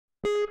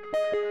This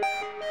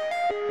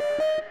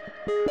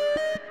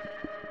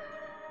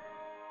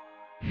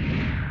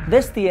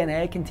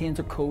DNA contains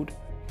a code,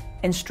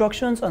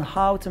 instructions on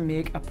how to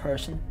make a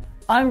person.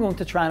 I'm going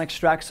to try and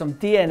extract some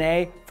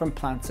DNA from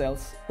plant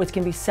cells, which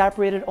can be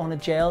separated on a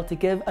gel to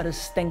give a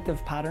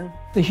distinctive pattern.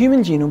 The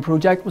Human Genome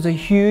Project was a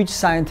huge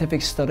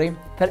scientific study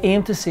that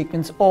aimed to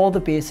sequence all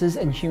the bases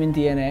in human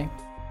DNA.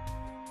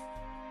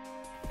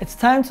 It's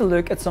time to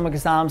look at some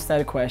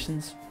exam-style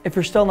questions. If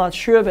you're still not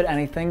sure about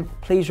anything,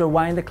 please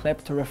rewind the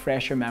clip to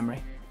refresh your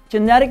memory.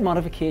 Genetic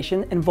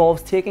modification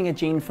involves taking a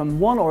gene from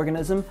one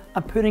organism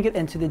and putting it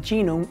into the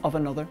genome of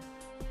another.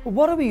 But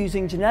what are we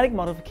using genetic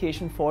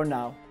modification for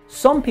now?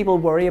 Some people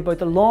worry about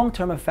the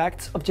long-term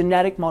effects of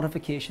genetic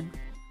modification.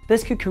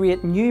 This could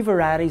create new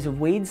varieties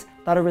of weeds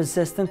that are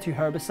resistant to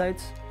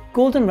herbicides.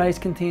 Golden rice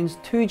contains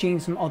 2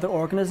 genes from other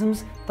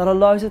organisms that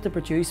allows it to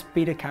produce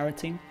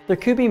beta-carotene. There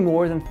could be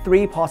more than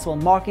 3 possible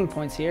marking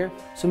points here,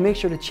 so make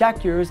sure to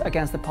check yours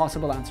against the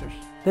possible answers.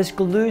 This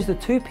glues the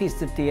 2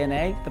 pieces of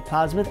DNA, the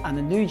plasmid and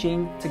the new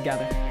gene,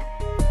 together.